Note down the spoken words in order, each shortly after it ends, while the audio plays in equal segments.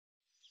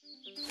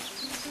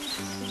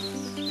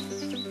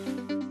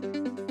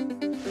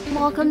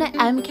Welcome to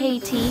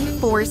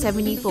MKT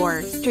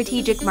 474,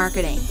 Strategic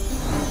Marketing.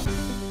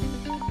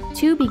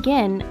 To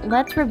begin,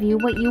 let's review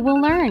what you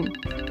will learn.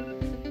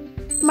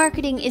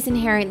 Marketing is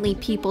inherently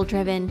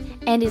people-driven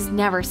and is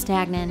never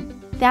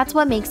stagnant. That's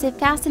what makes it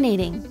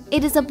fascinating.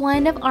 It is a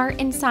blend of art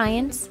and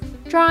science,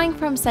 drawing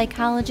from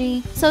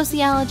psychology,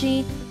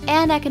 sociology,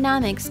 and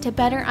economics to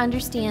better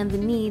understand the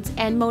needs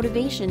and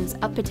motivations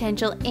of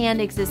potential and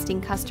existing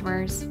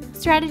customers.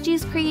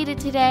 Strategies created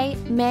today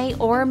may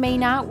or may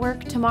not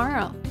work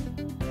tomorrow.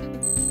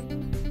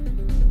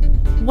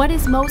 What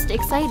is most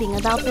exciting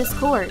about this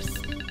course?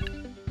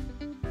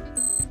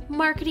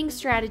 Marketing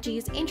strategy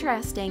is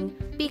interesting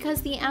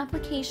because the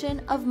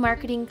application of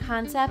marketing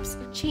concepts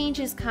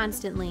changes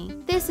constantly.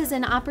 This is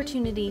an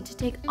opportunity to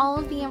take all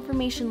of the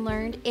information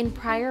learned in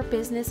prior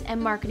business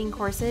and marketing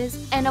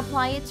courses and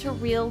apply it to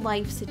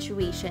real-life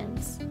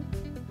situations.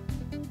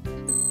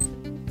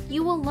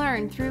 You will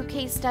learn through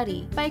case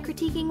study by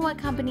critiquing what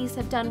companies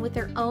have done with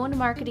their own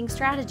marketing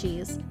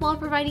strategies while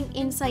providing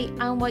insight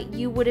on what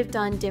you would have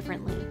done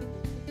differently.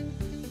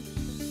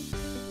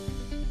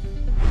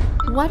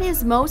 What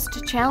is most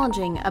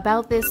challenging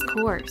about this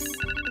course?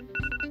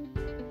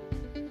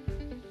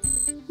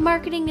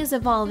 Marketing is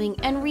evolving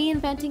and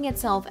reinventing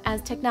itself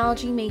as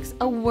technology makes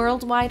a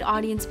worldwide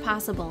audience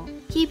possible.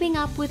 Keeping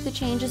up with the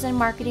changes in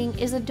marketing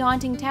is a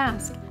daunting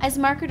task, as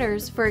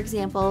marketers, for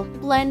example,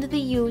 blend the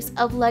use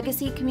of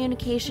legacy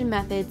communication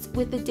methods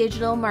with the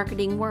digital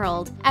marketing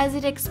world as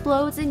it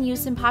explodes in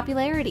use and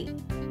popularity.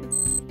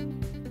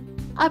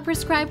 A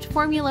prescribed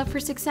formula for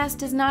success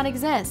does not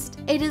exist.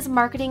 It is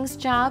marketing's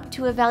job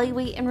to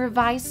evaluate and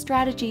revise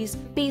strategies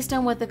based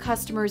on what the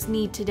customers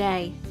need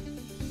today.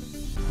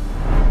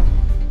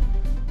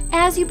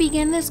 As you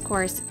begin this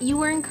course,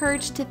 you are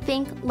encouraged to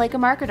think like a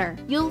marketer.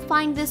 You'll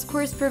find this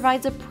course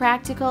provides a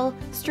practical,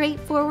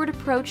 straightforward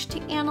approach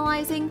to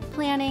analyzing,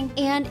 planning,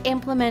 and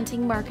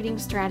implementing marketing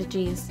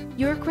strategies.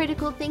 Your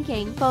critical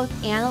thinking, both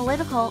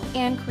analytical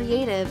and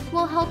creative,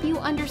 will help you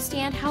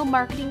understand how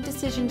marketing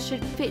decisions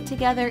should fit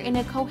together in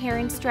a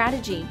coherent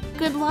strategy.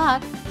 Good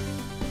luck!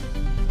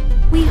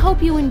 We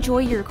hope you enjoy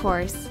your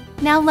course.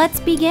 Now let's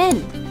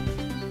begin!